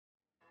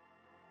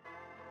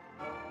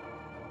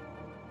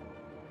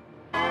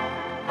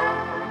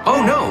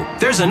Oh no,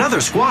 there's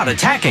another squad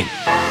attacking.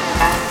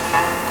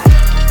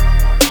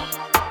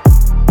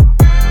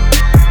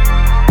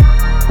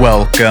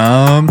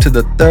 Welcome to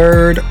the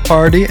Third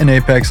Party, an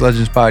Apex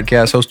Legends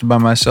podcast hosted by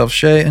myself,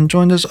 Shay, and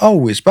joined as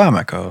always by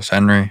my co-host,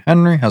 Henry.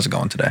 Henry, how's it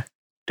going today?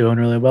 Doing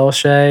really well,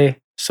 Shay.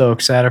 So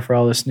excited for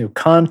all this new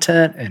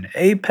content in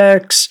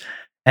Apex.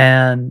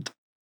 And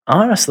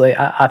honestly,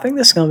 I think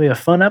this is going to be a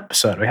fun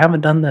episode. We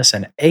haven't done this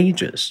in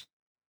ages.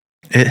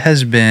 It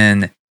has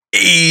been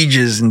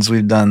ages since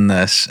we've done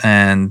this.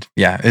 And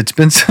yeah, it's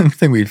been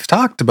something we've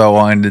talked about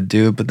wanting to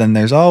do, but then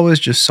there's always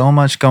just so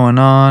much going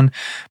on.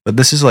 But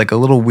this is like a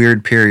little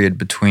weird period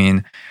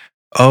between,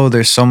 oh,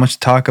 there's so much to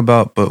talk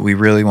about, but we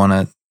really want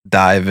to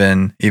dive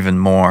in even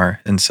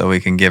more. And so we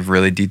can give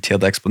really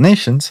detailed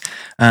explanations.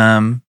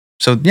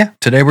 So yeah,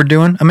 today we're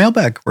doing a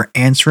mailbag. We're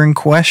answering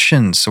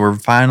questions. So we're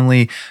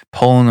finally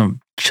pulling a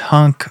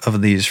chunk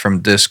of these from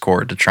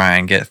Discord to try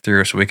and get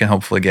through so we can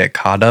hopefully get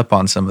caught up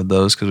on some of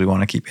those because we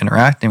want to keep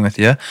interacting with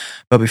you.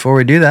 But before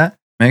we do that,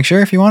 make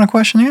sure if you want a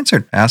question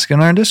answered, ask in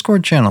our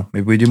Discord channel.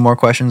 Maybe we do more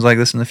questions like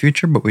this in the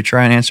future, but we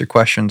try and answer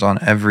questions on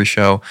every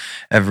show,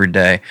 every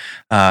day.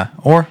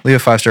 Or leave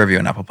a 5-star review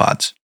on Apple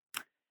Pods.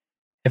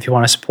 If you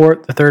want to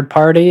support the third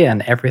party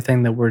and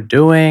everything that we're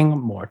doing,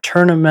 more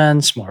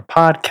tournaments, more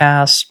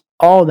podcasts,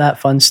 all that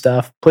fun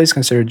stuff, please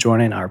consider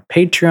joining our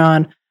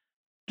Patreon.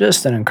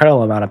 Just an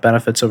incredible amount of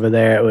benefits over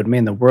there. It would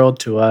mean the world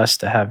to us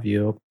to have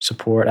you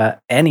support at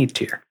any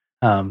tier.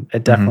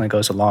 It definitely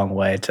goes a long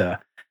way to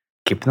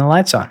keeping the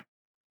lights on.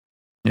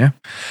 Yeah.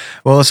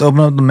 Well, let's open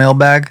up the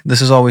mailbag.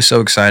 This is always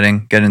so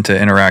exciting, getting to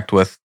interact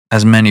with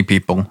as many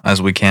people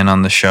as we can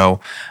on the show.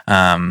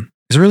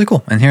 It's really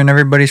cool. And hearing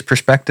everybody's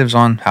perspectives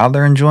on how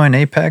they're enjoying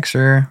Apex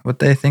or what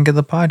they think of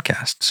the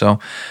podcast. So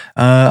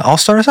I'll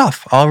start us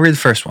off. I'll read the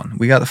first one.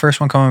 We got the first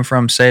one coming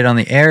from Say It On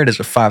The Air. It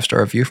is a 5-star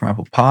review from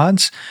Apple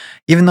Pods.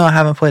 Even though I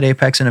haven't played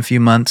Apex in a few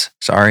months,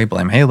 sorry,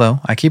 blame Halo,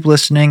 I keep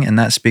listening, and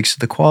that speaks to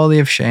the quality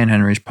of Shay and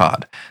Henry's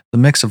pod. The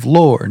mix of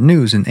lore,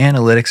 news, and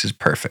analytics is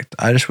perfect.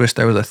 I just wish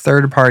there was a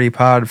third-party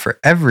pod for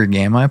every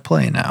game I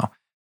play now.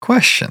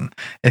 Question: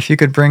 if you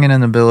could bring in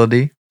an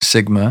ability,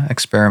 Sigma,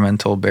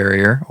 Experimental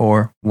Barrier,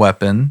 or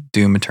Weapon,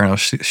 Doom Eternal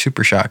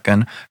Super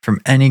Shotgun, from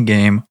any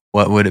game,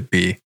 what would it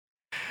be?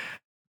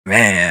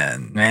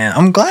 Man,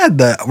 I'm glad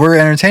that we're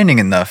entertaining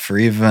enough for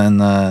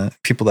even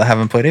people that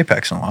haven't played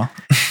Apex in a while.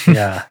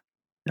 Yeah.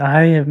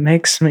 It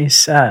makes me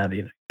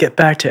sad. Get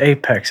back to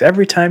Apex.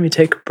 Every time you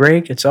take a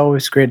break, it's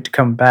always great to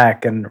come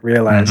back and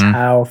realize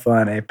how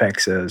fun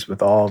Apex is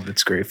with all of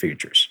its great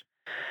features.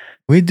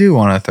 We do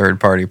want a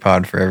third-party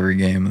pod for every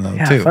game, though,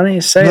 too. Funny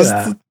you say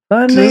that.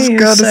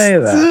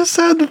 Just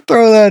had to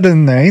throw that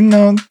in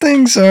there.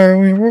 Things are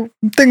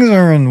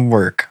in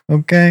work,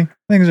 okay?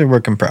 Things are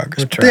work in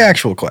progress. But the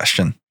actual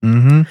question.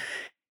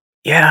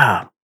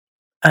 Yeah.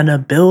 An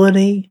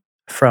ability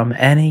from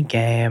any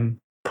game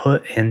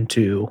put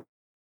into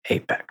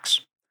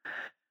Apex.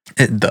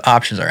 The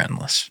options are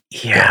endless.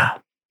 Yeah.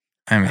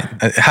 I mean,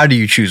 how do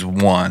you choose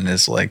one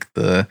is like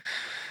the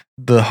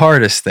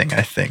hardest thing,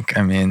 I think.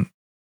 I mean,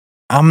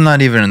 I'm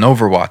not even an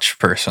Overwatch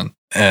person,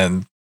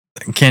 and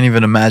I can't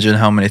even imagine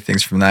how many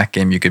things from that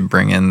game you could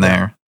bring in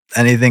there.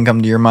 Anything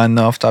come to your mind,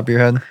 though, off the top of your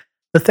head?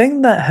 The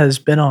thing that has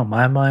been on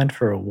my mind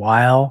for a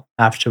while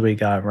after we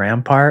got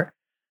Rampart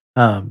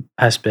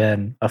has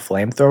been a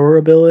flamethrower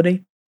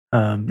ability.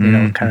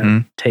 Kind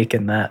of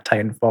taking that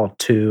Titanfall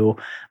 2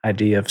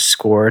 idea of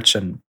Scorch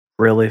and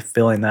really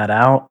filling that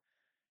out.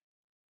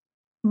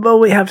 But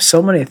we have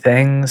so many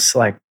things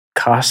like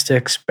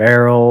Caustics,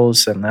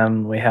 barrels, and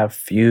then we have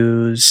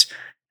Fuse,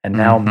 and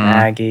now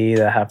Maggie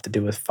that have to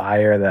do with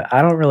fire that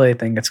I don't really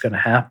think it's going to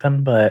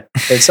happen, but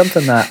it's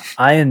something that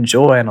I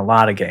enjoy in a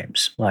lot of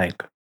games,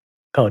 like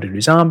Call of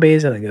Duty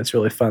Zombies. I think it's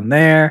really fun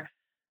there.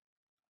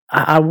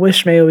 I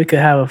wish maybe we could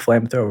have a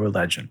flamethrower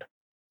legend.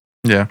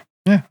 Yeah,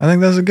 I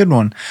think that's a good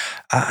one.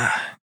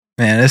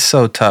 Man, it's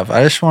so tough.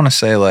 I just want to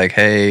say, like,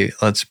 hey,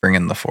 let's bring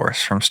in the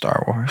Force from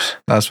Star Wars.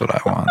 That's what I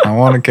want. I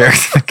want a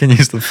character that can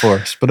use the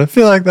Force, but I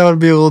feel like that would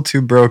be a little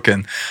too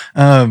broken.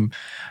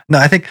 No,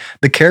 I think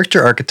the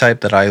character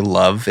archetype that I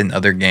love in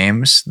other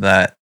games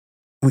that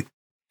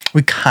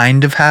we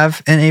kind of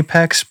have in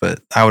Apex,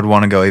 but I would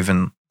want to go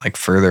even like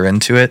further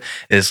into it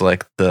is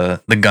like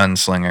the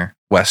gunslinger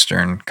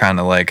Western kind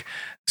of like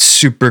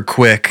super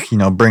quick,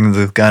 bring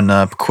the gun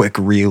up, quick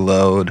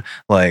reload,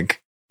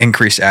 like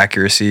increased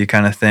accuracy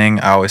kind of thing.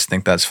 I always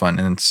think that's fun.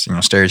 And it's,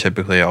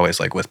 stereotypically always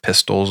like with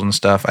pistols and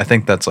stuff. I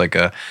think that's like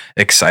a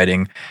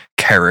exciting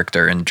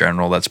character in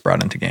general that's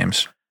brought into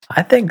games.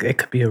 I think it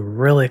could be a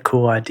really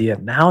cool idea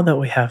now that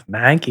we have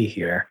Maggie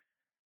here.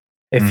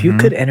 If you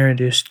could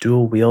introduce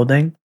dual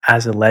wielding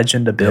as a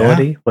legend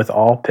ability with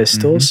all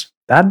pistols,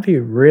 that'd be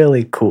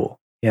really cool.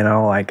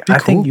 I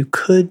think you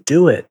could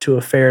do it to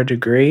a fair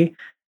degree,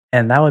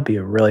 and that would be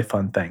a really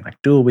fun thing. Like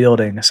dual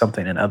wielding is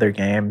something in other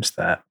games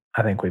that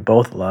I think we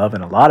both love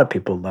and a lot of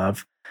people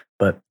love,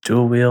 but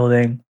dual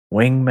wielding,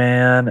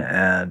 Wingman,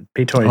 and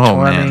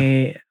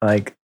P2020,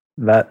 like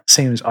that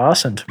seems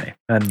awesome to me.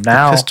 And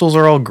now the pistols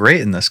are all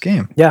great in this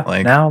game. Yeah,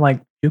 now like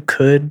you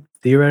could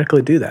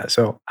theoretically do that.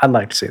 So I'd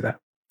like to see that.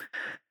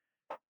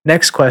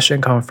 Next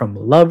question coming from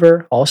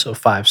Lover, also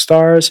 5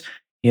 stars.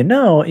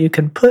 You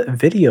can put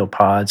video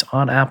pods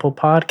on Apple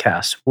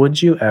Podcasts.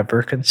 Would you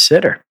ever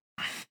consider?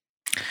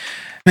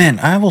 Man,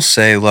 I will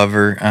say,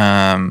 Lover,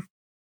 I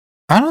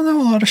don't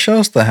know a lot of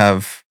shows that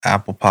have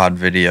Apple Pod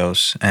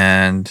videos.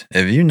 And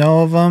if you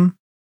know of them,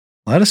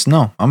 let us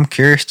know. I'm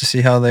curious to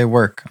see how they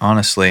work,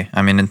 honestly.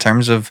 I mean, in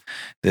terms of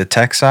the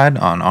tech side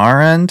on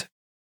our end,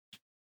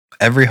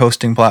 every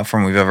hosting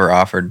platform we've ever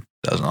offered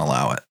doesn't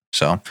allow it.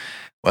 So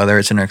whether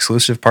it's an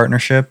exclusive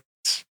partnership,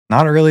 it's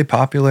not a really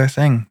popular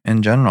thing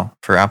in general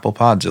for Apple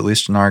Pods, at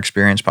least in our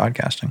experience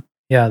podcasting.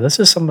 Yeah, this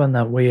is something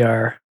that we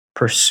are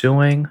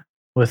pursuing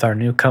with our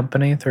new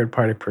company, Third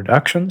Party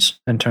Productions,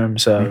 in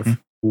terms of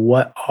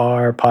what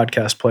are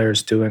podcast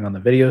players doing on the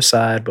video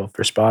side, both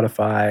for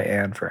Spotify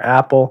and for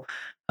Apple.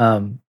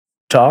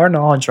 To our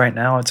knowledge right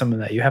now, it's something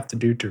that you have to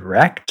do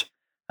direct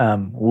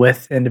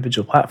with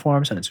individual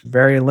platforms, and it's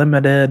very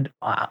limited.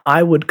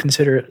 I would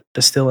consider it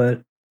to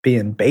still be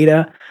in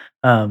beta.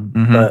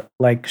 But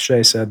like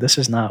Shay said, this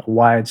is not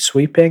wide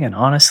sweeping, and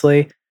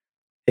honestly,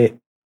 it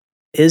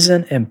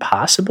isn't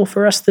impossible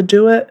for us to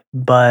do it,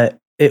 but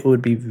it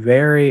would be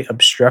very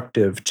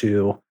obstructive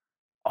to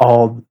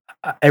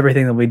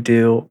everything that we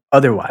do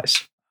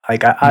otherwise.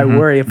 Like I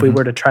worry if we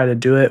were to try to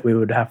do it, we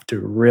would have to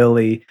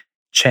really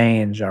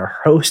change our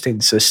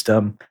hosting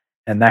system,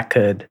 and that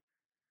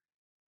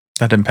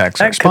impacts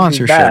our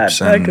sponsorships.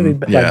 That could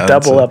be like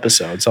double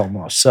episodes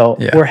almost. So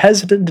we're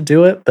hesitant to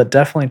do it, but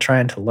definitely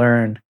trying to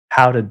learn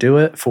how to do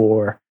it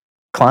for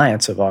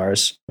clients of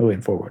ours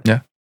moving forward. Yeah.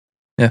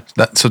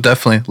 So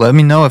definitely let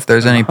me know if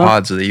there's any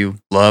pods that you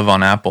love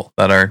on Apple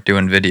that are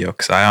doing video,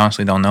 because I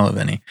honestly don't know of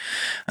any.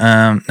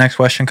 Next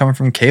question coming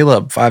from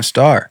Caleb, 5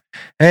 star.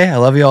 Hey, I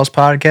love y'all's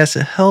podcast.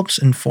 It helps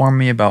inform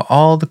me about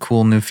all the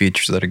cool new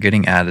features that are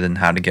getting added and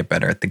how to get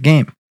better at the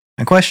game.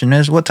 My question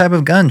is, what type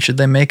of gun should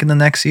they make in the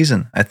next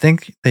season? I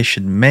think they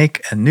should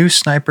make a new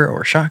sniper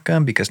or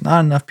shotgun because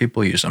not enough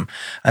people use them.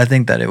 I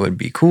think that it would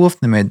be cool if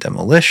they made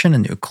Demolition a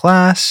new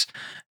class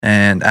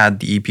and add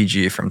the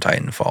EPG from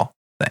Titanfall.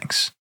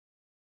 Thanks.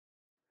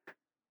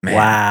 Man.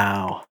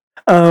 Wow.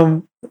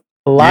 A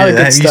lot of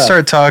good stuff. You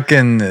start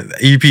talking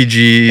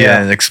EPG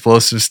and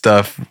explosive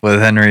stuff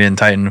with Henry and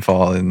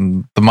Titanfall,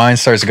 and the mind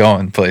starts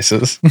going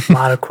places. A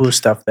lot of cool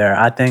stuff there.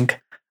 I think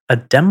a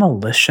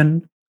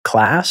Demolition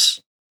class,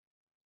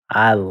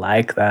 I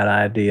like that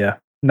idea.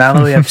 Now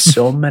that we have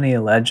so many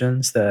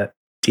legends that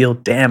deal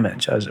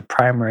damage as a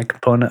primary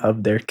component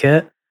of their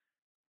kit,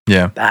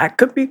 that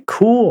could be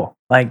cool.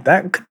 Like,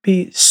 that could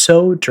be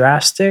so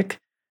drastic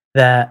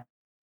that,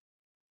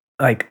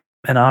 like,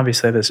 and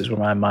obviously this is where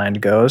my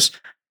mind goes,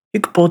 you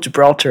could pull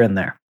Gibraltar in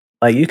there.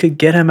 Like, you could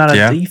get him out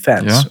of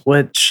defense,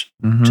 which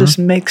just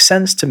makes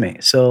sense to me.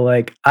 So,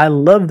 like, I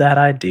love that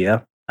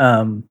idea.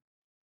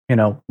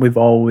 We've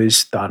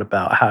always thought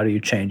about how do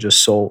you change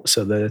Assault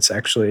so that it's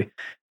actually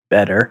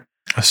better.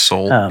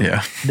 Assault,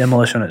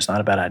 Demolition is not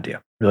a bad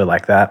idea. Really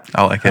like that.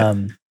 I like it.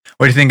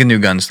 What do you think of new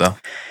guns, though?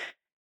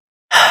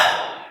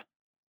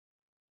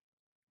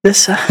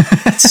 It's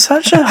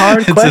such a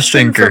hard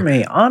question for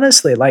me,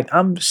 honestly. Like,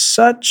 I'm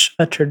such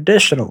a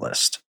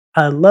traditionalist.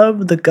 I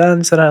love the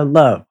guns that I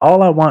love.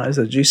 All I want is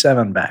a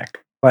G7 back.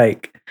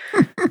 Like,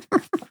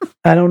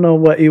 I don't know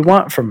what you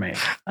want from me.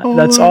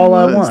 That's all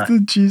I want. The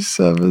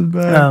G7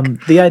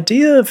 back. The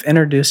idea of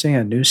introducing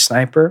a new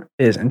sniper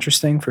is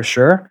interesting for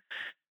sure.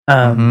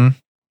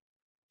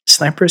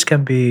 Snipers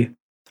can be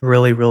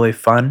really, really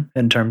fun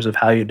in terms of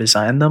how you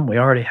design them. We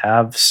already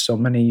have so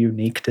many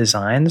unique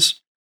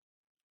designs.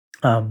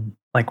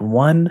 Like,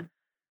 one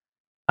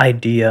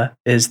idea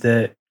is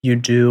that you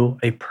do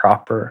a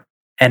proper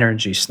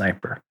energy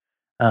sniper.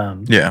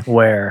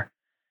 Where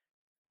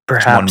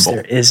perhaps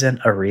there isn't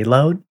a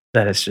reload,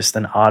 that it's just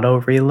an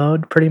auto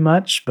reload pretty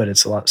much, but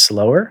it's a lot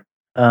slower.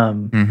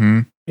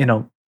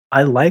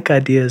 I like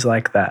ideas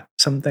like that.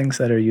 Some things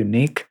that are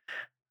unique.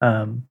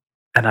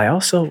 And I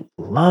also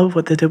love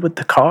what they did with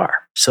the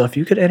car. So if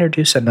you could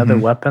introduce another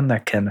weapon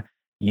that can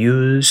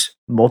use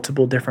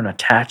multiple different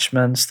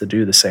attachments to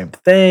do the same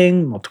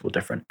thing, multiple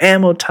different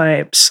ammo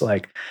types,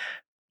 like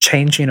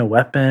changing a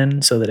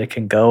weapon so that it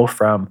can go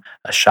from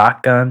a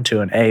shotgun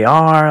to an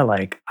AR.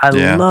 Like, I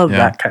love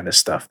that kind of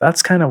stuff.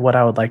 That's kind of what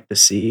I would like to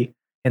see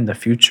in the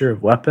future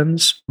of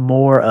weapons,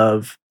 more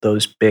of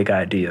those big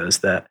ideas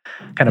that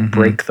kind of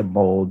break the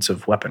molds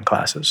of weapon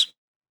classes.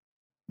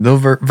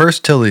 The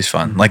versatility's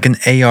fun. Like an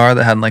AR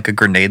that had like a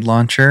grenade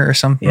launcher or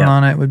something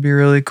on it would be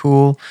really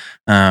cool.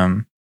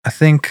 I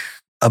think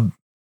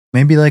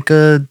maybe like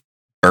a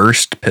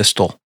burst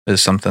pistol is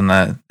something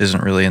that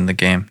isn't really in the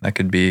game that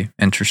could be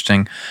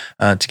interesting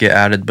to get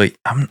added. But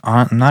I'm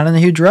not in a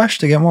huge rush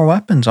to get more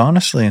weapons,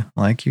 honestly.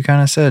 Like you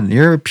kind of said,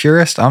 you're a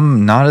purist.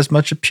 I'm not as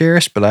much a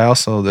purist, but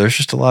there's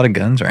just a lot of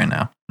guns right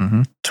now.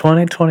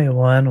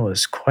 2021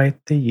 was quite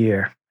the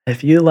year.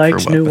 If you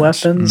liked new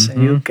weapons,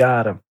 you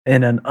got them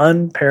in an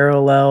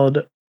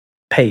unparalleled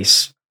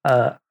pace.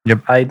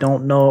 I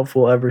don't know if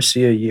we'll ever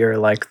see a year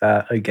like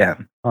that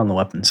again on the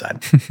weapon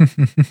side.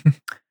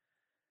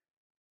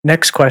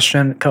 Next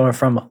question coming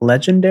from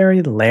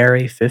Legendary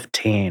Larry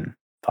 15.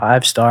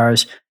 5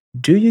 stars.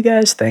 Do you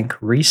guys think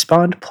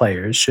respawned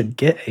players should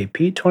get a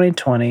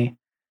P2020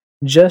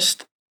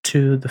 just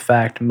to the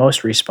fact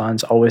most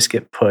respawns always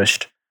get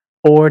pushed,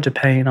 or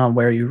depending on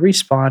where you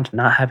respawned,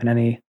 not having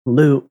any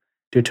loot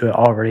due to it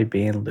already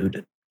being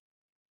looted?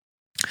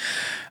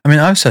 I mean,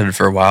 I've said it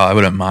for a while. I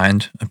wouldn't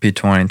mind a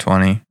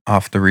P2020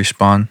 off the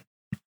respawn.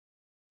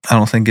 I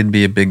don't think it'd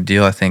be a big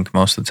deal. I think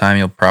most of the time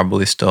you'll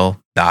probably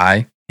still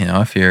die,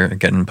 if you're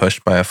getting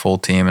pushed by a full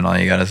team and all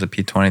you got is a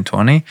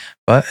P2020,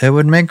 but it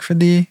would make for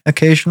the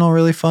occasional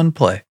really fun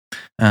play.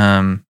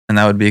 And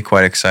that would be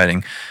quite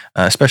exciting,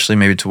 especially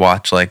maybe to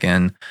watch like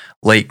in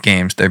late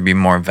games. There'd be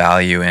more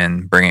value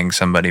in bringing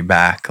somebody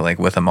back like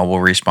with a mobile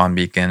respawn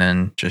beacon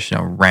and just,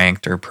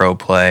 ranked or pro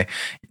play,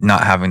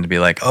 not having to be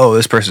like, oh,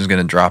 this person's going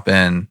to drop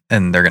in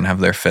and they're going to have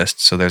their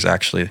fists. So there's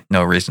actually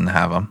no reason to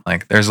have them.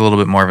 Like there's a little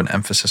bit more of an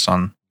emphasis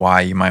on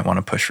why you might want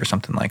to push for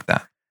something like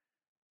that.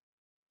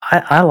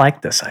 I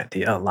like this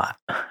idea a lot.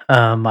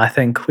 I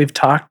think we've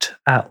talked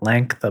at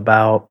length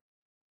about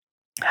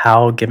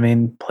how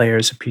giving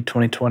players a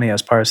P2020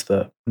 as part of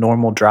the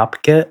normal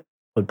drop kit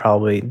would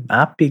probably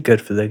not be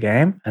good for the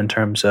game in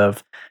terms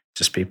of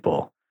just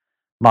people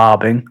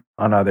mobbing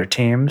on other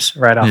teams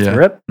right off the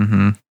rip.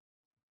 Mm-hmm.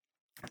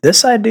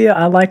 This idea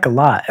I like a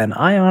lot, and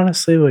I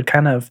honestly would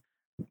kind of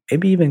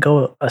maybe even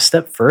go a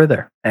step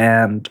further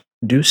and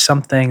do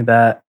something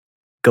that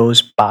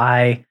goes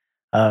by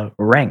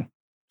ring.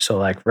 So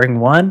like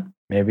ring 1,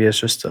 maybe it's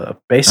just a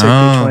basic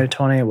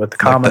P2020 with the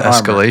common like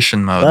the armor.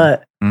 escalation mode.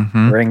 But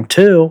ring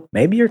 2,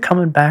 maybe you're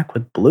coming back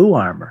with blue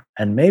armor,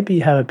 and maybe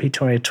you have a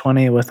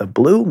P2020 with a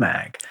blue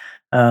mag.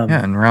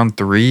 In round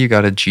 3, you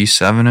got a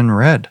G7 in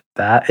red.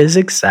 That is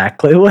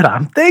exactly what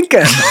I'm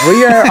thinking.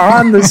 We are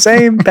on the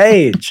same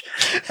page.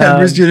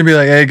 Henry's going to be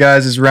like, hey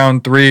guys, it's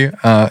round 3.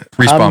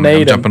 Respawn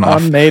me, I'm jumping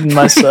off. I'm maiden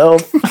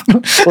myself.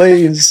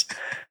 Please.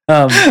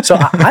 So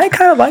I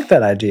kind of like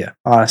that idea,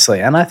 honestly.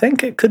 And I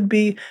think it could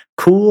be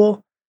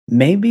cool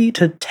maybe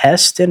to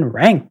test in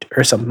ranked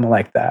or something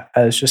like that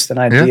as just an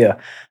idea.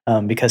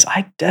 Because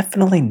I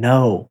definitely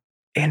know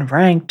in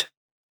ranked,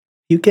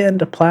 you get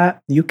into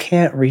plat, you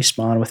can't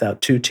respawn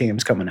without 2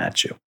 teams coming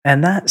at you.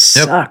 And that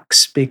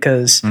sucks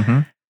because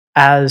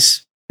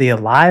as the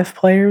alive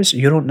players,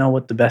 you don't know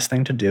what the best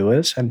thing to do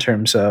is in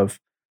terms of,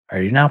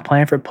 are you now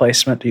playing for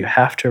placement? Do you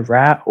have to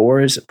rat, or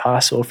is it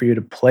possible for you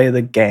to play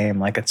the game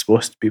like it's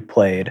supposed to be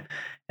played?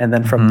 And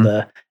then from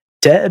the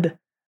dead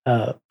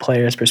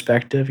player's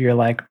perspective, you're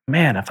like,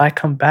 man, if I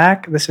come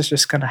back, this is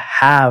just going to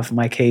have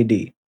my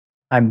KD.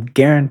 I'm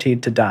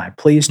guaranteed to die.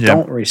 Please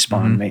don't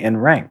respawn me in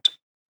ranked.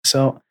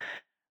 So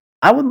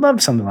I would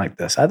love something like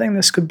this. I think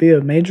this could be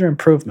a major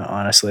improvement,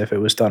 honestly, if it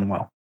was done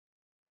well.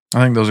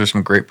 I think those are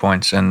some great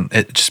points, and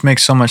it just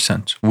makes so much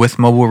sense. With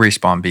mobile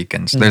respawn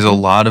beacons, there's a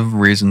lot of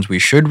reasons we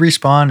should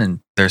respawn, and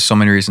there's so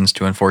many reasons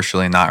to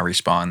unfortunately not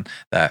respawn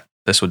that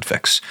this would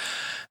fix.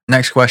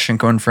 Next question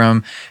coming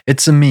from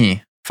It's a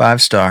Me,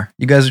 5-star.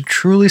 You guys are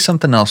truly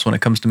something else when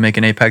it comes to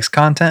making Apex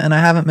content, and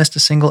I haven't missed a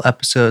single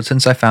episode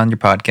since I found your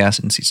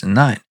podcast in Season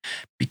 9.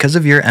 Because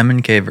of your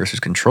M&K versus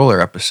controller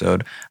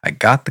episode, I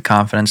got the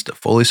confidence to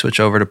fully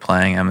switch over to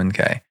playing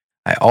M&K.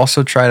 I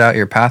also tried out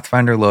your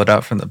Pathfinder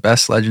loadout from the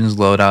Best Legends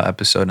loadout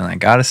episode, and I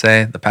gotta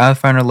say, the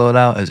Pathfinder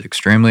loadout is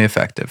extremely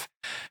effective.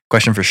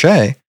 Question for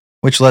Shay,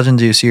 which legend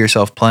do you see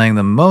yourself playing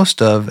the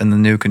most of in the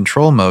new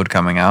control mode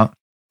coming out?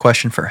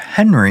 Question for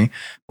Henry,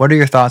 what are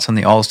your thoughts on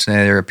the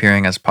alternator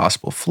appearing as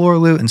possible floor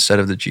loot instead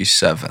of the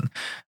G7?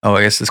 Oh,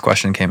 I guess this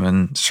question came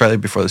in slightly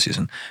before the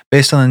season.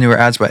 Based on the newer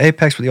ads by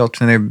Apex with the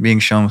alternator being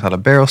shown without a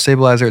barrel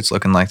stabilizer, it's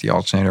looking like the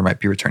alternator might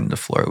be returning to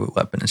floor loot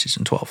weapon in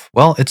Season 12.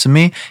 Well, it's a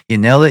me. You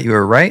nailed it. You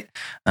were right.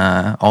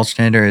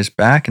 Alternator is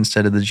back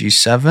instead of the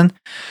G7.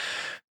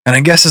 And I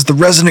guess as the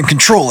resident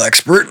control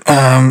expert,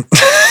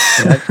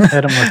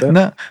 hit him with it.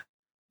 No,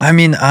 I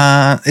mean,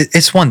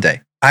 it's one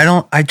day.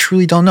 I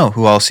truly don't know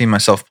who I'll see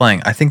myself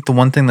playing. I think the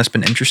one thing that's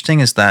been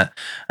interesting is that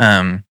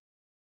the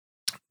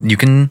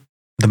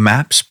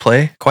maps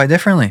play quite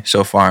differently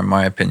so far, in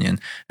my opinion.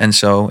 And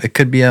so it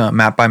could be a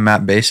map by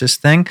map basis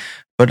thing,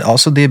 but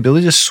also the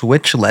ability to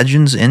switch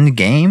legends in the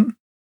game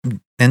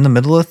in the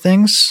middle of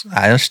things.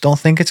 I just don't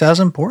think it's as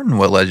important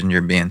what legend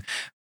you're being.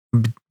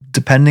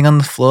 Depending on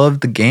the flow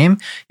of the game,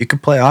 you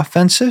could play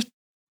offensive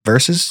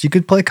versus you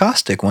could play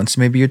caustic once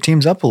maybe your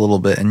team's up a little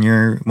bit and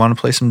you want to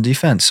play some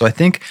defense. So I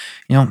think,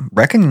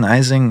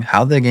 recognizing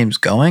how the game's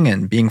going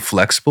and being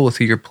flexible with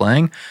who you're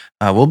playing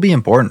will be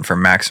important for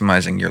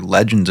maximizing your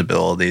Legends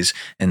abilities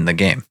in the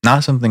game.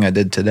 Not something I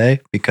did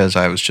today because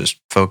I was just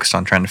focused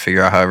on trying to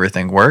figure out how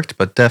everything worked,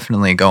 but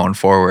definitely going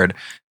forward,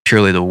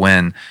 purely to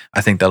win,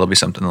 I think that'll be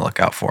something to look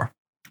out for.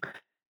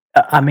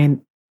 I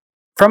mean,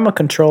 from a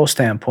control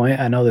standpoint,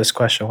 I know this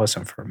question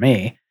wasn't for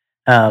me.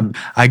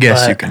 I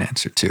guess you can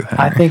answer too,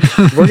 Henry. I think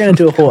we're going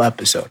to do a whole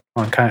episode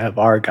on kind of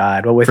our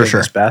guide, what we think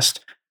is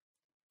best.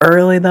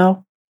 Early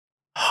though,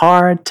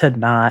 hard to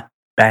not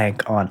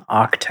bank on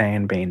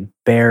Octane being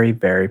very,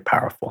 very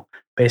powerful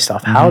based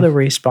off how the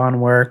respawn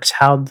works,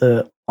 how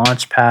the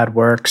launch pad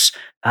works.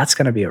 that's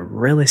going to be a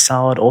really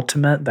solid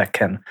ultimate that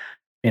can,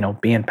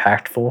 be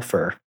impactful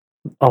for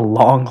a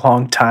long,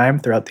 long time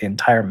throughout the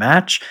entire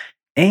match.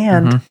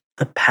 And Mhm.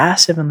 the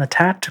passive and the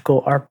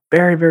tactical are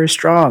very, very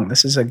strong.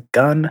 This is a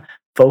gun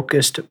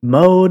focused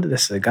mode.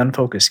 This is a gun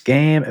focused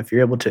game. If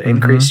you're able to Mhm.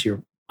 increase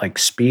your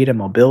speed and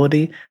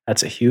mobility,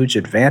 that's a huge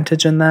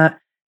advantage in that.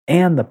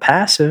 And the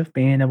passive,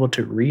 being able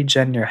to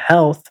regen your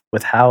health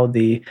with how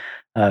the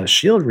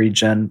shield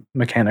regen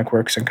mechanic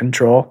works in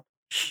control,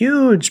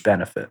 huge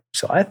benefit.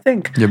 So I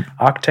think Yep.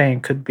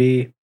 Octane could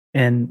be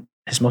in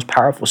his most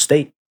powerful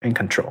state in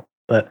control.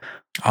 But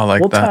I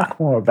like we'll that. talk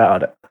more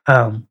about it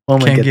when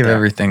we Can't get give there.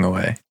 everything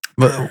away.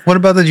 But what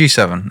about the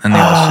G7 and the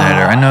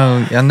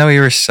alternator? I know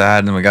you were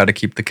sad and we got to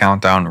keep the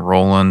countdown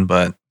rolling,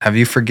 but have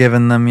you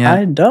forgiven them yet?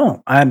 I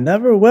don't. I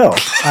never will.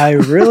 I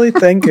really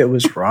think it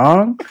was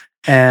wrong,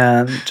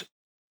 and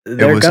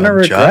they're was gonna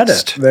regret it.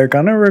 unjust. They're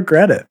gonna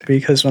regret it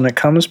because when it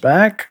comes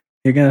back,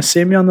 you're gonna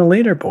see me on the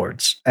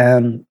leaderboards,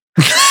 and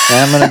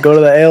I'm gonna go to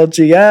the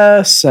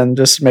ALGS and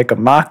just make a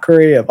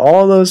mockery of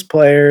all those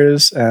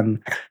players,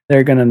 and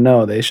they're gonna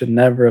know they should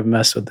never have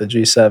messed with the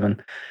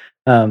G7.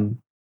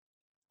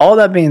 All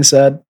that being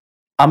said,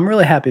 I'm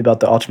really happy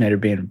about the alternator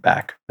being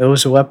back. It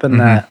was a weapon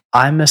that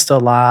I missed a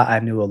lot. I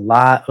knew a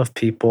lot of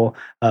people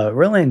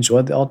really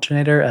enjoyed the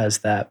alternator as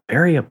that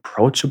very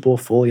approachable,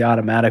 fully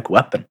automatic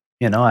weapon.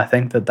 I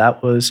think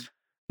that was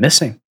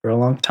missing for a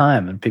long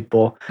time, and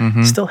people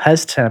Mhm. still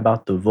hesitant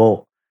about the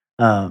Volt.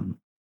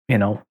 You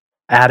know,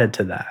 added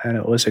to that, and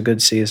it was a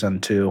good season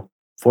to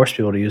force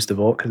people to use the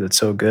Volt because it's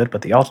so good.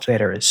 But the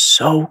alternator is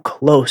so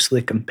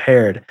closely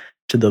compared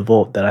to the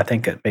Volt that I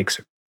think it makes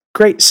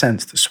great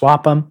sense to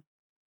swap them.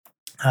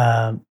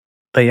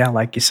 But yeah,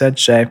 like you said,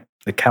 Shay,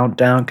 the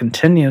countdown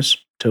continues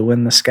to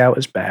when the Scout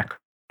is back.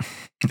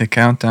 The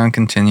countdown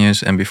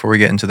continues, and before we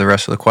get into the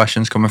rest of the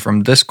questions coming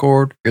from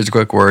Discord, here's a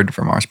quick word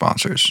from our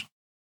sponsors.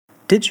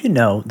 Did you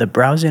know that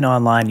browsing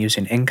online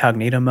using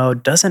incognito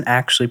mode doesn't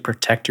actually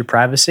protect your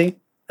privacy?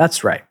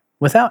 That's right.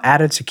 Without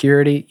added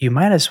security, you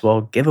might as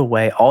well give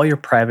away all your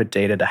private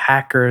data to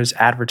hackers,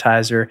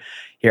 advertiser,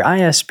 your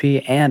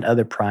ISP, and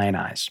other prying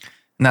eyes.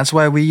 And that's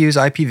why we use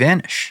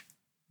IPVanish,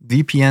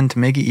 VPN, to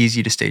make it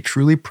easy to stay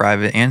truly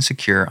private and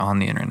secure on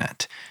the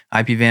internet.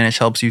 IPVanish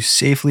helps you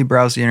safely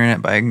browse the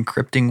internet by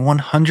encrypting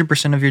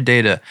 100% of your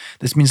data.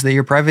 This means that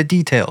your private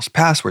details,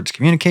 passwords,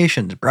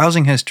 communications,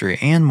 browsing history,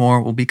 and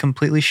more will be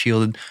completely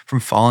shielded from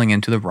falling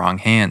into the wrong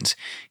hands.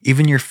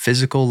 Even your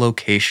physical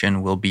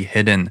location will be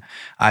hidden.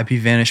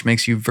 IPVanish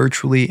makes you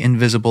virtually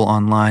invisible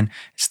online.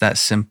 It's that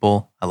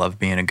simple. I love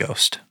being a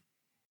ghost.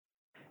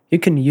 You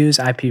can use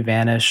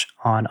IPVanish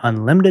on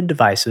unlimited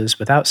devices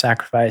without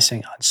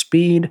sacrificing on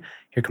speed,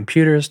 your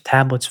computers,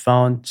 tablets,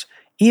 phones,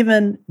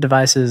 even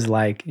devices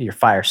like your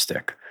Fire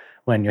Stick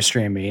when you're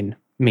streaming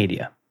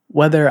media.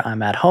 Whether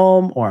I'm at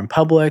home or in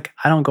public,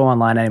 I don't go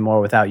online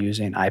anymore without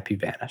using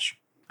IPVanish.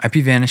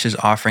 IPVanish is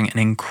offering an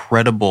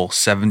incredible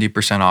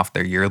 70% off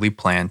their yearly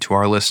plan to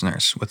our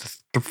listeners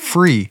with a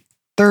free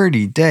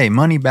 30-day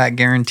money-back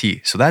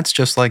guarantee. So that's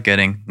just like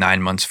getting 9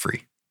 months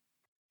free.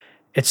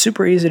 It's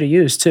super easy to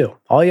use too.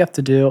 All you have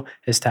to do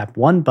is tap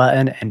one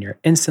button and you're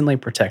instantly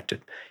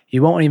protected.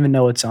 You won't even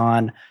know it's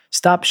on.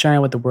 Stop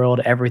sharing with the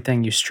world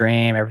everything you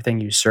stream, everything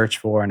you search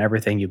for, and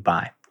everything you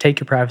buy. Take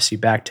your privacy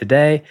back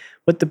today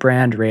with the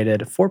brand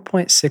rated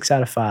 4.6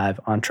 out of 5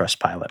 on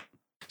Trustpilot.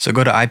 So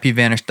go to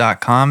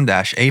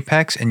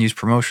ipvanish.com-apex and use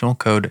promotional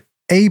code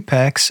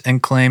APEX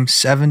and claim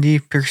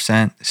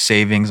 70%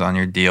 savings on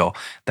your deal.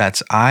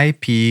 That's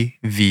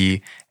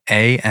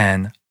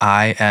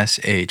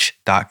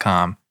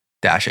ipvanish.com-apex.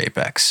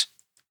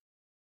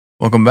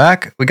 Welcome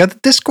back. We got the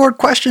Discord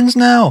questions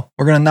now.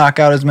 We're going to knock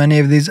out as many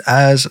of these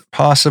as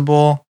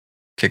possible.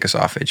 Kick us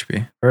off,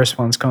 HP. First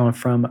one's coming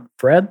from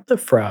Fred the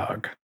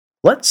Frog.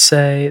 Let's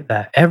say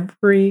that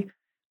every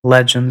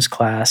Legends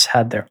class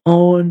had their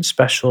own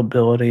special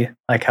ability,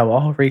 like how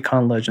all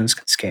Recon Legends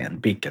can scan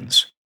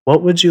beacons.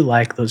 What would you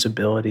like those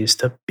abilities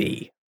to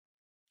be?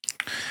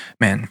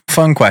 Man,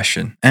 fun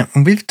question. And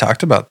we've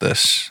talked about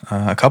this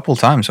a couple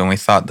times when we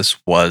thought this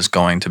was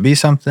going to be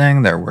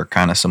something. There were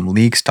kind of some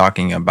leaks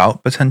talking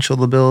about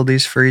potential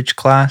abilities for each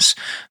class.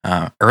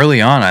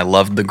 Early on, I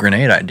loved the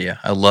grenade idea.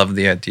 I loved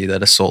the idea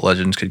that Assault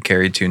Legends could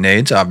carry 2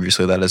 nades.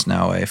 Obviously, that is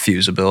now a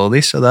fuse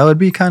ability, so that would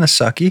be kind of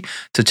sucky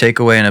to take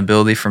away an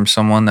ability from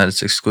someone that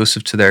is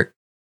exclusive to their...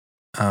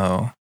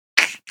 Oh,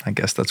 I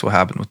guess that's what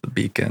happened with the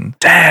beacon.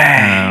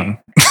 Dang!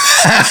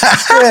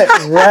 Get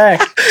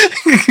wrecked.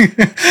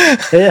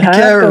 It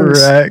happens.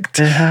 Get wrecked.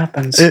 It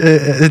happens.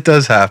 It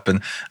does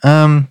happen.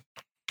 Man,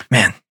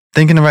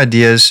 thinking of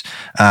ideas,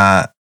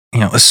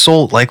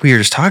 Assault, like we were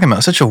just talking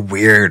about, such a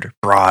weird,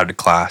 broad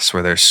class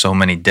where there's so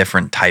many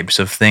different types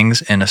of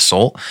things in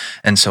Assault.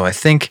 And so I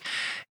think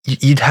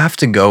you'd have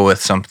to go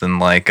with something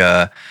like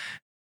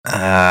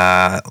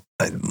Uh,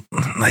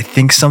 I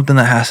think something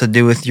that has to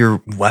do with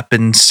your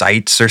weapon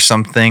sights or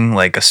something.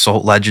 Like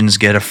Assault Legends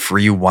get a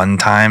free 1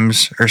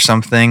 times or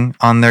something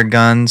on their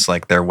guns.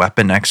 Like they're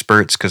weapon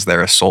experts because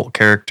they're assault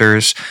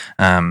characters.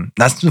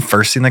 That's the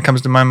first thing that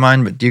comes to my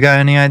mind. But do you got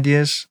any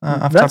ideas off the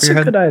top of That's your a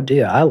head? good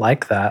idea. I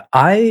like that.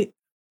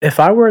 If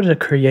I were to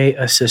create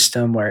a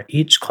system where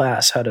each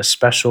class had a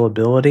special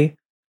ability,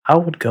 I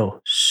would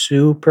go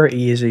super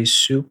easy,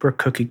 super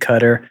cookie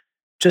cutter,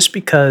 just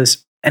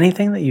because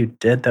anything that you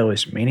did that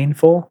was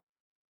meaningful,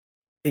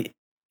 it,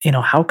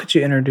 how could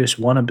you introduce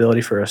one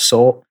ability for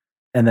assault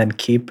and then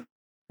keep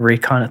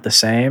recon at the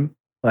same?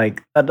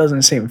 Like, that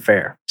doesn't seem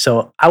fair.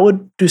 So I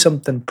would do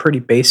something pretty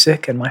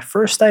basic. And my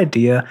first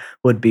idea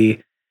would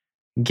be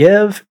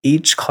give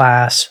each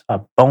class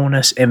a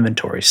bonus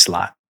inventory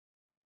slot.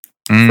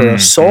 For Mm,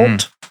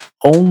 assault,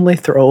 only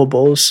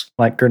throwables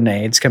like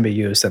grenades can be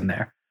used in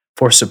there.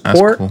 For that's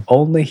support, cool.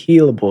 only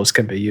healables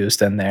can be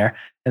used in there.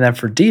 And then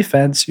for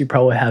defense, you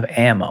probably have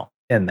ammo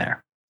in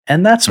there.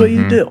 And that's what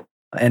you hmm do.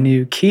 And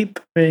you keep,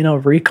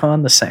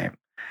 recon the same.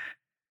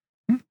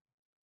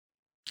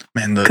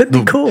 Man, the, Could be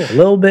the cool, a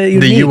little bit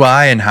the unique.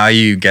 UI and how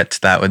you get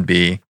to that would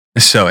be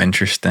so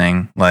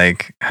interesting.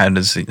 Like, how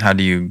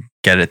do you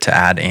get it to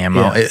add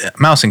ammo? Yeah.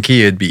 Mouse and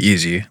key, it'd be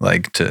easy,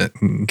 like to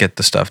get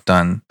the stuff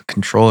done.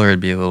 Controller would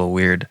be a little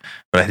weird,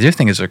 but I do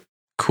think it's a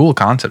cool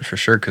concept for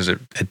sure because it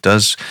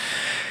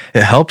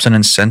helps and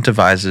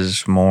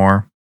incentivizes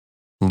more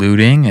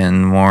looting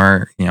and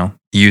more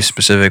use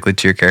specifically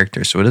to your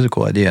character. So it is a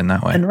cool idea in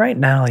that way. And right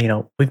now,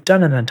 we've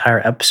done an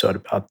entire episode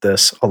about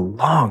this a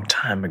long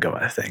time ago,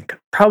 I think.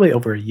 Probably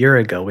over a year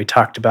ago, we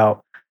talked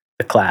about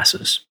the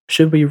classes.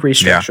 Should we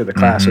restructure the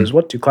classes?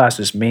 What do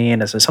classes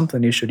mean? Is it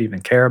something you should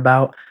even care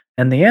about?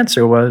 And the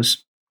answer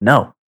was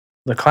no.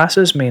 The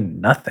classes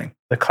mean nothing.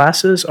 The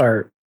classes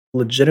are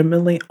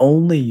legitimately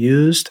only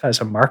used as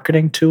a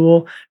marketing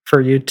tool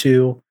for you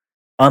to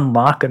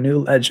unlock a new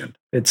legend.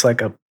 It's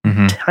like a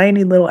hmm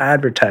tiny little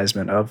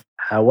advertisement of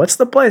what's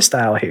the play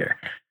style here.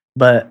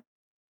 But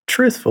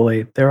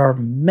truthfully, there are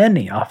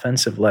many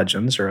offensive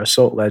legends or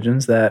assault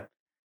legends that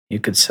you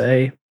could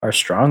say are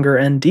stronger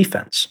in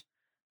defense.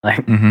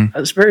 Like, hmm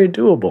that's very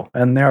doable.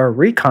 And there are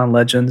recon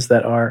legends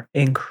that are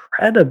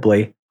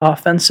incredibly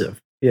offensive.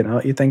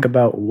 You think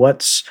about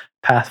what's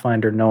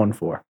Pathfinder known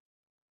for?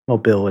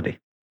 Mobility.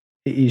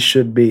 He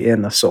should be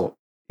in assault,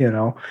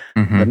 hmm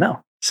but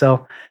no.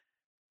 So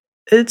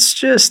it's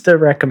just a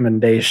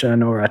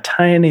recommendation or a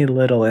tiny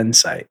little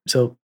insight.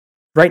 So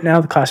right now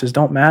the classes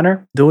don't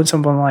matter. Doing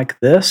something like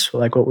this,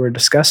 like what we're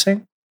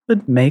discussing,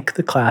 would make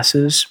the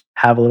classes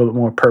have a little bit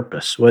more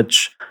purpose,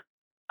 which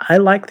I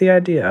like the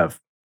idea of.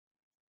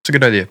 It's a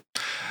good idea.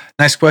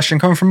 Next question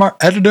coming from our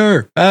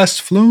editor,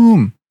 Fast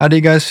Flume. How do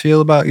you guys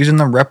feel about using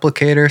the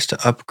replicators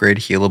to upgrade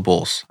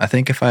healables? I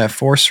think if I have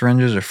 4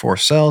 syringes or 4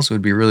 cells, it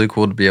would be really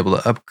cool to be able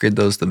to upgrade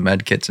those to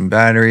med kits and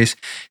batteries.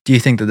 Do you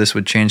think that this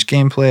would change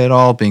gameplay at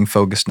all, being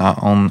focused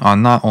on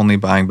not only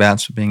buying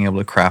bats, but being able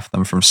to craft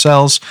them from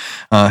cells?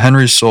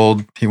 Henry's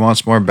sold. He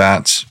wants more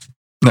bats.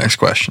 Next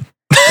question.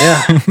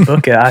 Yeah,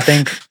 okay. I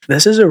think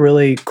this is a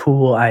really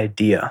cool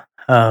idea.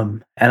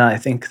 And I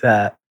think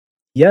that,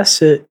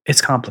 yes, it's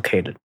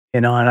complicated,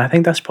 and I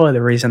think that's probably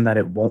the reason that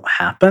it won't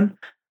happen.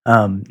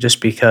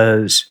 Just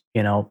because,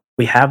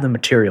 we have the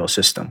material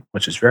system,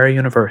 which is very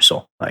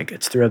universal. Like,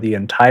 it's through the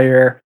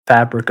entire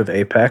fabric of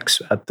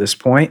Apex at this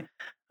point.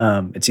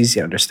 It's easy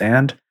to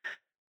understand.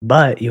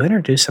 But you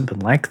introduce something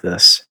like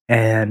this,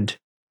 and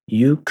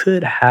you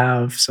could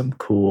have some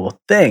cool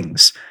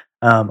things.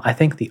 I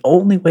think the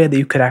only way that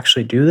you could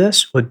actually do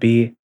this would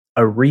be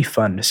a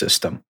refund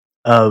system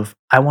of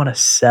I want to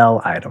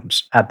sell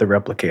items at the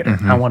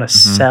replicator. I want to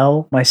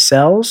sell my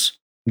cells,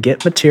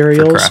 get For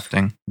materials,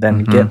 crafting.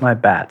 then get my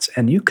bats.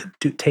 And you could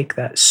take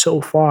that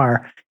so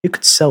far. You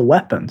could sell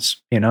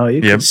weapons, you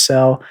Yep. could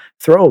sell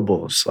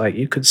throwables, like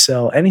you could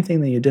sell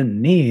anything that you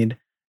didn't need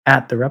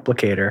at the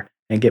replicator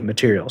and get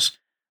materials.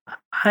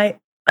 I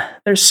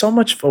There's so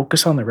much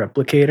focus on the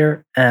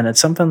replicator, and it's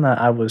something that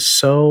I was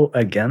so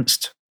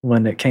against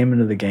when it came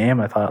into the game.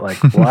 I thought, like,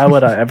 why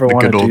would I ever The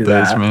want good to old do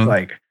days, that? man.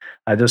 Like,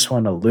 I just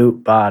want to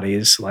loot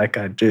bodies like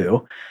I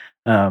do.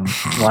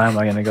 Why am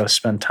I going to go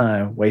spend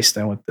time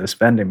wasting with this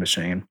vending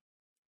machine?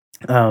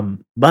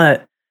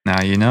 But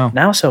Now you know.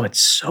 now, so it's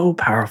so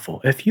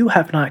powerful. If you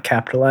have not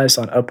capitalized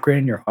on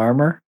upgrading your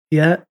armor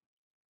yet,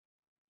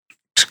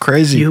 It's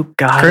crazy. you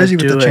gotta crazy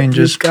with do the it.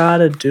 changes. You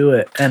gotta do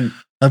it, and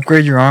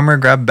Upgrade your armor,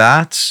 grab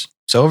bats.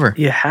 It's over.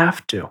 you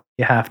have to.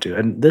 You have to.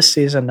 And this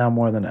season now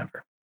more than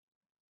ever.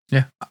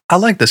 Yeah. I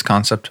like this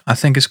concept. I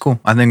think it's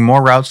cool. I think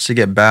more routes to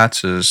get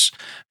bats is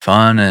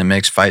fun and it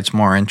makes fights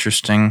more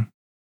interesting.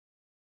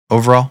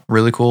 Overall,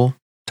 really cool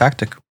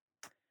tactic.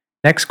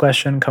 Next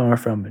question coming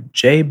from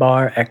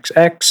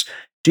JBarXX.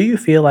 Do you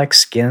feel like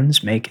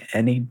skins make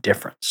any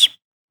difference?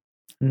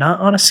 Not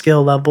on a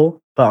skill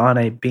level, but on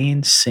a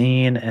being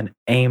seen and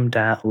aimed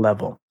at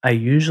level. I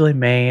usually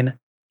main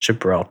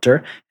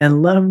Gibraltar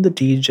and love the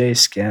DJ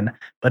skin,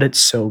 but it's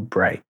so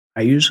bright.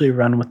 I usually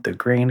run with the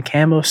green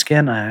camo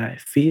skin. I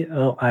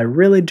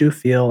really do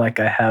feel like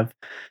I have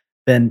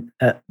been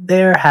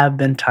there have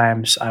been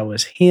times I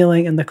was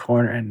healing in the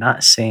corner and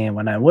not seeing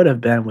when I would have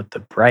been with the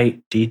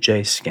bright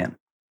DJ skin.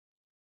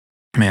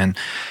 Man,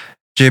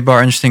 J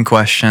Bar, interesting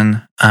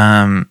question.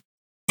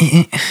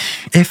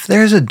 If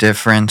there's a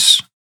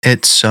difference,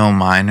 it's so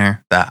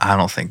minor that I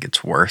don't think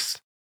it's worth,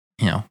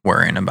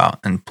 worrying about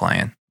and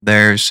playing.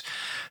 There's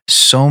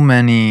so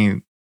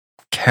many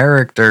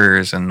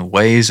characters and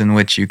ways in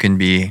which you can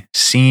be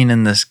seen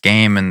in this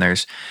game, and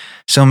there's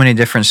so many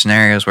different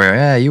scenarios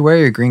where you wear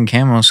your green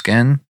camo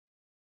skin,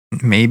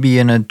 maybe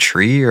in a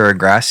tree or a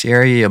grassy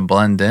area you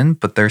blend in,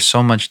 but there's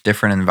so much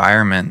different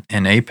environment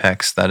in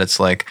Apex that it's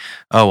like,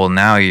 oh well,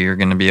 now you're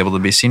going to be able to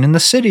be seen in the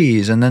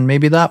cities, and then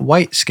maybe that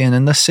white skin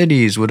in the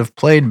cities would have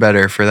played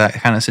better for that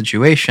kind of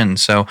situation.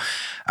 So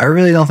I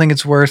really don't think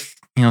it's worth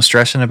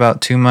stressing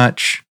about too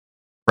much.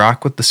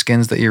 Rock with the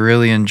skins that you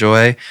really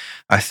enjoy.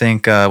 I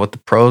think what the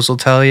pros will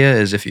tell you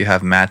is if you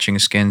have matching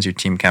skins, your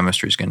team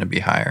chemistry is going to be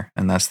higher,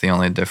 and that's the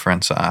only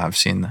difference I've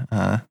seen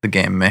the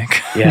game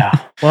make. Yeah.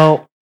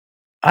 Well,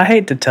 I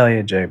hate to tell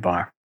you, J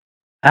Bar,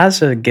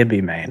 as a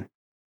Gibby main,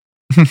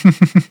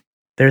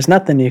 there's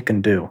nothing you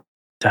can do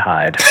to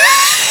hide.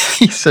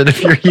 He said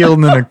if you're healed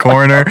in a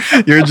corner,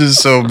 you're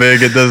just so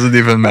big it doesn't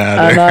even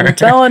matter. And I'm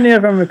telling you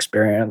from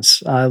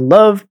experience. I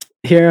loved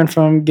hearing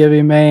from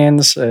Gibby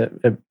mains.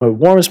 It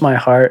warms my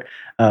heart,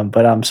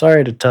 but I'm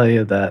sorry to tell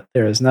you that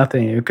there is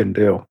nothing you can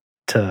do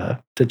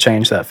to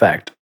change that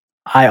fact.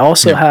 I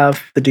also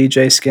have the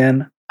DJ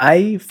skin.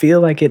 I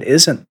feel like it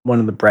isn't one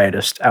of the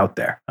brightest out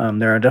there.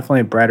 There are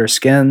definitely brighter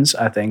skins.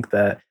 I think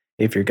that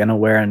if you're going to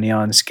wear a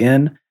neon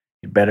skin,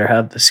 you better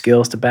have the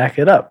skills to back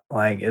it up.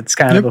 Like, it's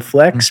kind of a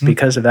flex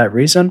because of that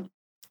reason.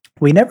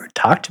 We never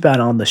talked about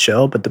it on the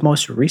show, but the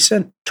most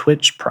recent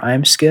Twitch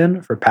Prime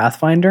skin for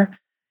Pathfinder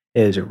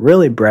is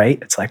really bright.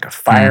 It's like a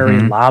fiery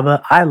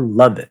lava. I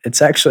love it.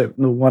 It's actually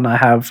the one I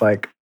have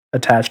like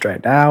attached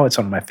right now. It's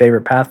one of my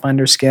favorite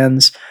Pathfinder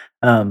skins.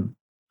 I'm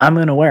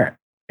going to wear it.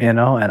 And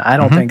I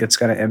don't think it's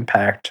going to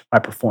impact my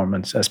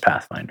performance as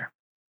Pathfinder.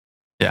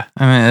 Yeah,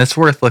 I mean, it's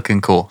worth looking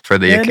cool for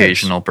the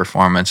occasional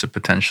performance it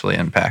potentially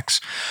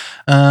impacts.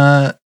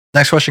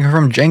 Next question comes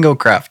from Django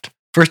Craft.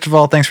 First of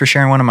all, thanks for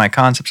sharing one of my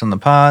concepts on the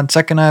pod.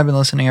 Second, I've been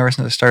listening ever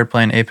since I started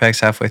playing Apex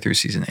halfway through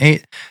Season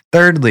 8.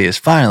 Thirdly is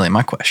finally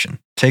my question.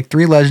 Take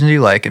 3 legends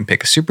you like and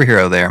pick a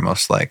superhero they are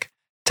most like.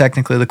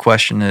 Technically, the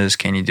question is,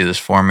 can you do this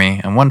for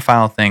me? And one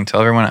final thing, tell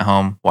everyone at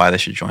home why they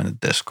should join the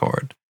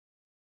Discord.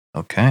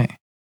 Okay.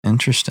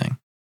 Interesting.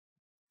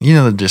 You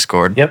know the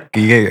Discord. Yep.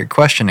 You get your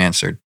question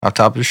answered off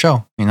top of the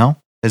show.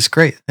 It's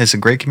great. It's a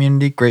great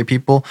community, great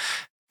people,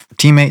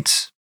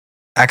 teammates,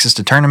 access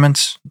to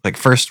tournaments, like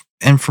first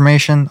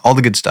information, all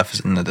the good stuff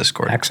is in the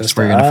Discord. Access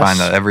where to you're going to us.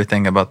 find out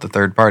everything about the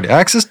third party.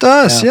 Access to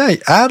us. Yeah,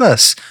 add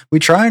us. We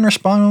try and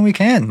respond when we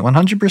can.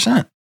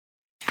 100%.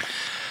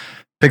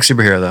 Pick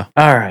superhero though.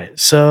 All right.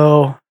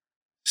 So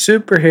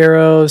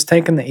superheroes,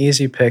 taking the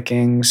easy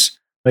pickings.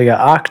 We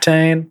got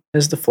Octane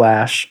is the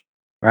Flash,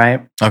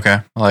 right?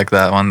 Okay. I like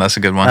that one. That's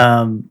a good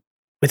one.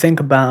 We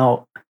think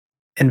about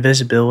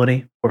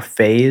invisibility or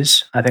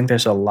phase. I think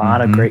there's a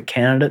lot of great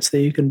candidates that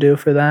you can do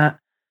for that.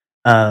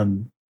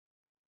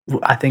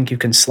 I think you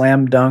can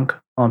slam dunk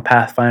on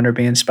Pathfinder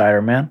being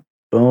Spider-Man.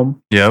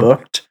 Boom. Yep.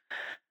 Booked.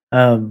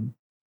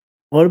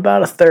 What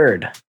about a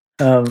third?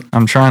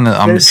 I'm trying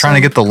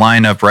to get the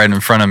lineup right in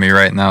front of me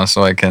right now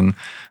so I can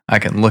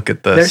look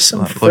at this. There's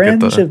some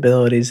fringe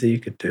abilities that you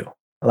could do.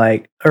 Fringe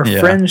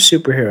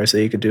superheroes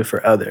that you could do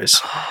for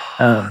others.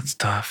 That's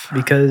tough.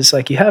 Because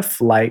you have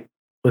flight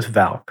with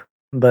Valk,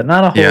 but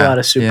not a whole lot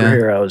of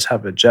superheroes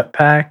have a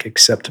jetpack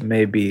except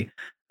maybe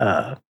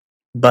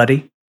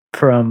Buddy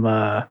from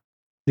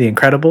The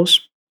Incredibles,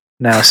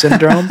 now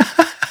Syndrome.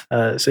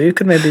 So you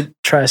could maybe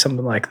try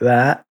something like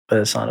that, but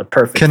it's not a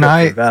perfect fit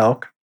for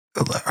Valk.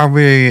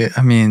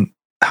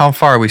 How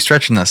far are we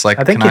stretching this? I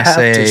think you have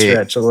to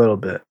stretch a little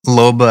bit.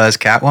 Loba as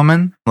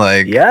Catwoman?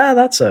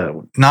 That's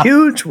a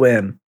huge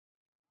win.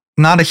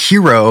 Not a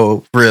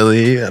hero,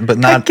 really, but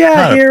not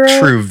a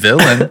true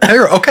villain.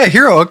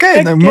 Hero.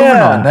 Okay. Then moving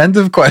on. End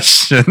of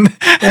question.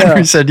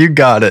 Henry said, you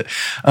got it.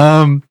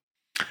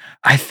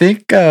 I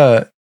think,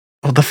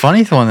 the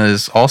funny one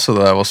is also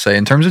that I will say,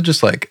 in terms of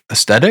just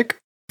aesthetic,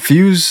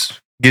 Fuse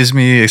gives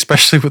me,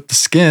 especially with the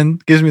skin,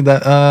 gives me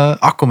that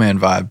Aquaman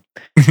vibe.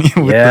 with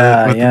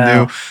the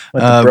new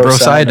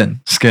Brosidon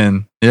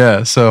skin.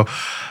 Yeah, so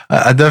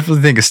I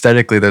definitely think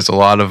aesthetically there's a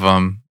lot of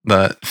them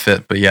that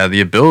fit. But yeah,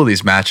 the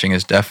abilities matching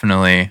is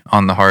definitely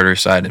on the harder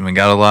side. And we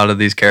got a lot of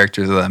these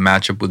characters that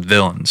match up with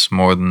villains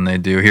more than they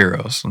do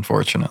heroes,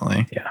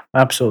 unfortunately. Yeah,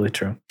 absolutely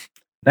true.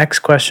 Next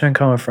question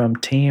coming from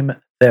Team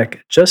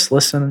Thick. Just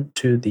listen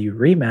to the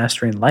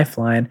remastering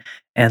Lifeline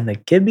and the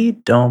Gibby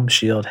Dome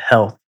Shield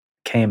health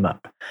came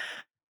up.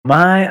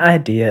 My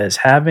idea is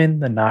having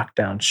the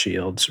knockdown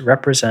shields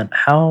represent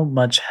how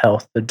much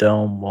health the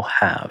dome will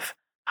have.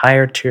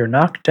 Higher tier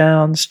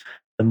knockdowns,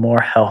 the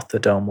more health the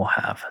dome will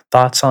have.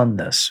 Thoughts on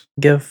this?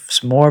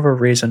 Gives more of a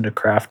reason to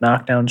craft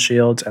knockdown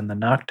shields, and the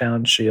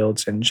knockdown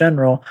shields in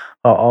general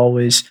will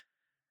always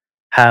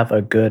have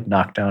a good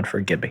knockdown for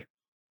Gibby.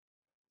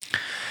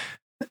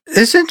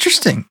 It's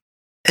interesting.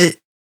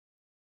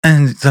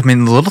 And I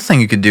mean, the little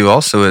thing you could do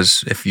also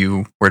is if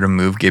you were to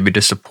move Gibby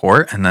to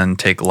support and then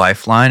take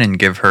Lifeline and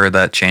give her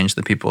that change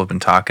that people have been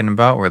talking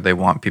about, where they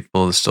want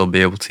people to still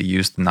be able to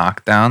use the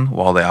knockdown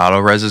while the auto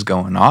res is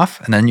going off.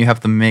 And then you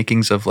have the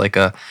makings of like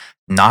a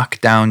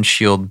knockdown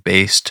shield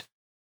based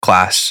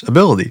class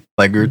ability,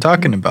 like we were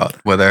talking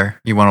about, whether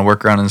you want to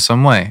work around in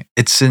some way.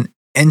 It's an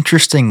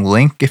interesting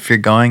link if you're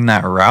going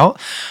that route.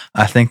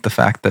 I think the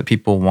fact that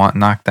people want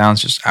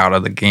knockdowns just out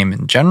of the game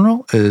in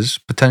general is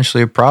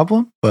potentially a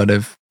problem. But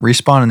if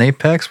Respawn and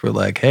Apex were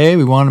like, hey,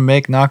 we want to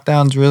make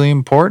knockdowns really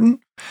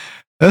important,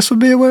 this would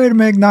be a way to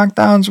make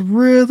knockdowns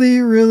really,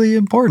 really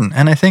important.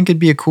 And I think it'd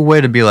be a cool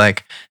way to be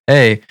like,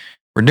 hey,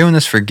 we're doing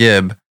this for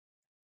Gib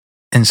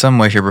in some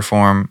way, shape, or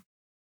form.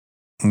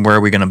 Where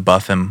are we going to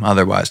buff him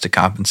otherwise to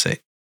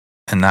compensate?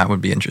 And that would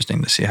be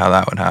interesting to see how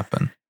that would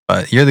happen.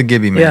 But you're the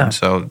Gibby man,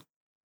 so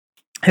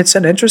it's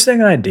an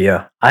interesting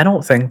idea. I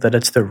don't think that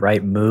it's the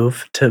right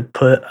move to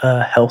put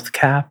a health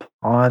cap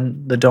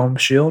on the dome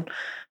shield.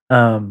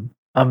 I'm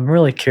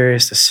really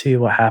curious to see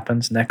what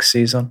happens next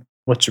season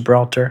with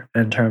Gibraltar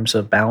in terms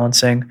of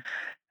balancing.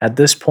 At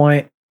this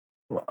point,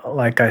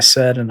 like I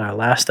said in our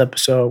last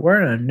episode,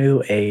 we're in a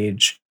new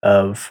age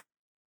of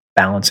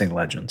balancing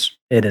legends.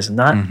 It is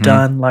not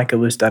done like it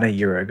was done a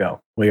year ago.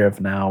 We have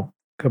now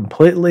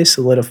completely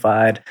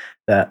solidified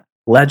that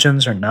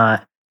legends are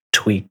not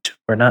tweaked.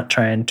 We're not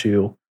trying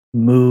to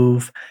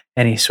move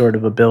any sort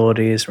of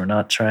abilities. We're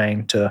not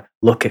trying to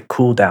look at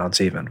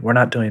cooldowns even. We're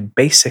not doing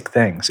basic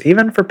things.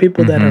 Even for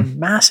people that are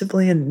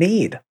massively in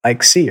need,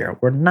 like Seer,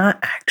 we're not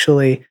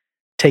actually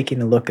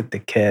taking a look at the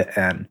kit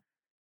and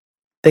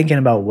thinking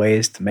about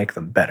ways to make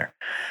them better.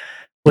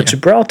 With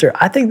Gibraltar,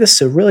 I think this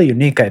is a really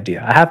unique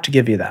idea. I have to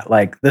give you that.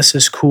 Like, this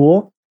is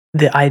cool.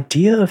 The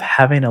idea of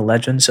having a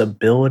legend's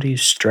ability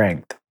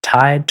strength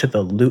tied to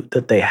the loot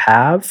that they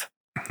have,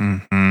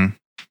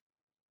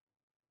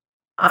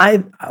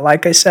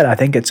 like I said, I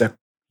think it's a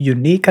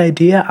unique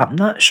idea. I'm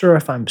not sure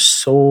if I'm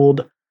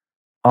sold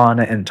on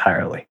it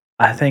entirely.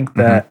 I think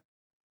that,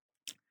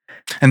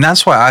 and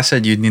that's why I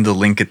said you'd need to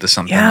link it to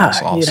something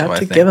else. Also, you'd have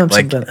to I give him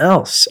think. something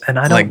else, and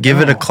I don't give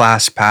know. it a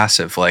class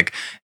passive. Like,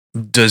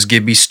 does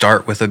Gibby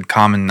start with a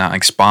common,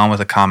 like spawn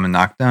with a common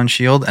knockdown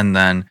shield, and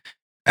then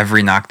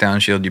every knockdown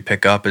shield you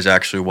pick up is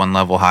actually one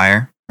level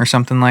higher or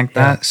something like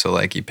that? So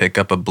like you pick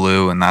up a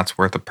blue and that's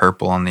worth a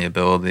purple on the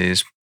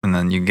abilities. And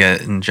then you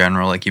get in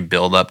general, like you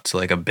build up to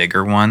like a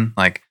bigger one.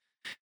 Like,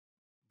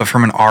 but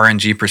from an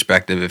RNG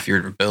perspective, if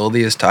your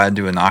ability is tied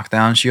to a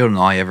knockdown shield and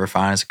all you ever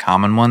find is a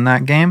common one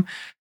that game,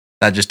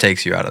 that just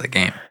takes you out of the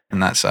game.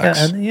 And that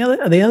sucks. Yeah,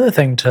 and the other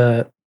thing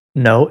to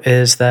note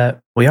is that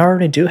we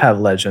already do have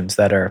legends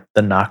that are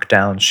the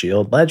knockdown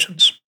shield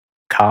legends.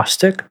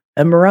 Caustic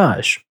and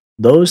Mirage.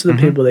 Those are the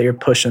people that you're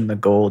pushing the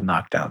gold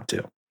knockdown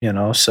to, you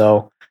know?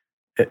 So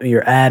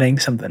you're adding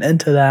something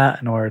into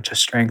that in order to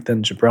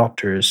strengthen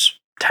Gibraltar's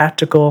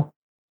tactical.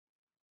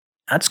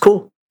 That's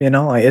cool. You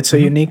know, like it's a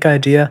unique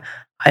idea.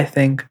 I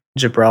think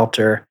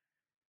Gibraltar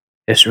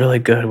is really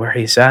good where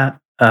he's at.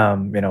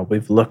 You know,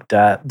 we've looked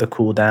at the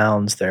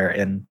cooldowns. They're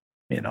in,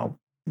 you know,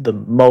 the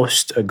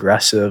most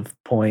aggressive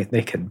point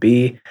they can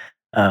be.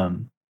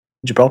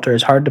 Gibraltar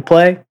is hard to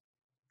play.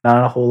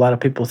 Not a whole lot of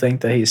people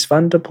think that he's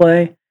fun to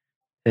play.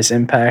 His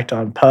impact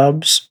on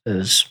pubs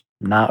is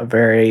not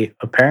very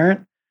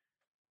apparent.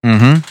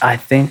 I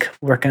think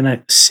we're going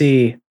to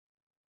see,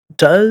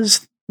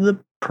 does the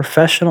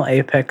professional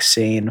Apex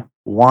scene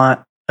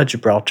want a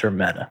Gibraltar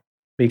meta?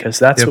 Because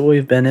that's what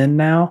we've been in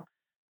now.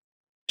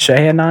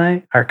 Shay and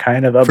I are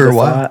kind of the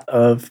thought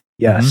of,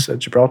 yes, a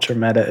Gibraltar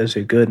meta is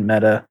a good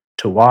meta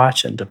to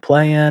watch and to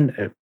play in.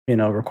 It, you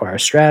know,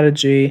 requires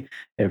strategy.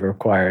 It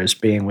requires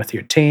being with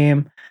your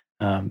team.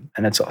 And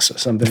it's also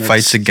something that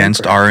fights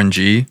against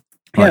RNG.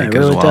 Yeah, it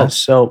really does.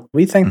 So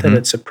we think that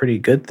it's a pretty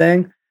good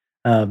thing.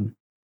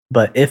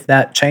 But if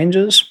that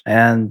changes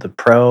and the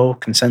pro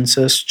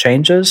consensus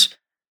changes,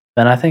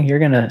 then I think you're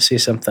going to see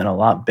something a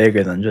lot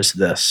bigger than just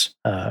this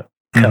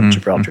come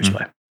Gibraltar's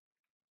way.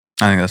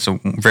 I think that's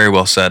very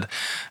well said.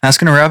 That's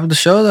going to wrap up the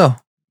show, though.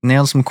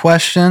 Nailed some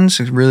questions.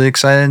 Really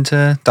excited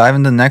to dive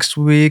into next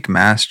week.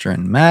 Master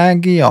and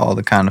Maggie, all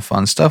the kind of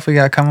fun stuff we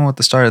got coming with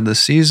the start of this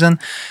season.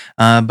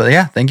 But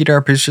yeah, thank you to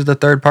our producers, the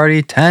third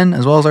party 10,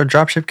 as well as our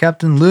dropship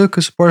captain Luke,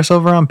 who support us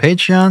over on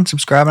Patreon.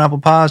 Subscribe on Apple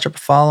Pods, drop a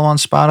follow on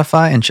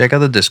Spotify, and check out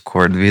the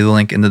Discord via the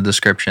link in the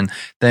description.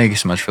 Thank you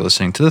so much for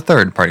listening to the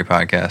Third Party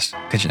Podcast.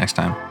 Catch you next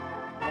time.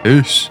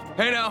 Peace.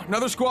 Hey now,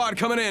 another squad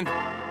coming in.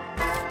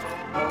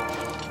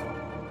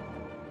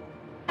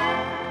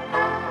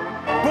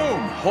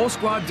 Boom! Whole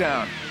squad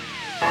down.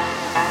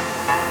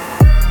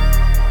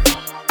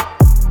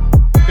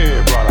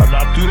 Hey, brother,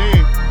 not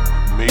today.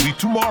 Maybe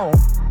tomorrow.